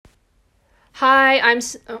Hi,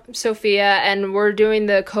 Sophia, and we're doing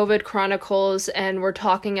the COVID Chronicles, and we're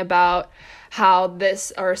talking about how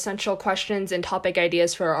this are essential questions and topic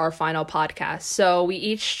ideas for our final podcast. So we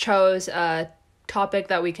each chose a topic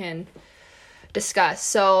that we can discuss.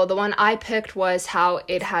 So the one I picked was how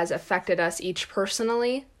it has affected us each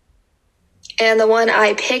personally. And the one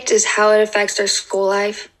I picked is how it affects our school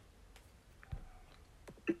life.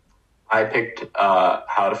 I picked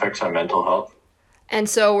how it affects our mental health. And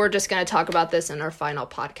so we're just going to talk about this in our final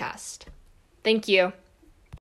podcast. Thank you.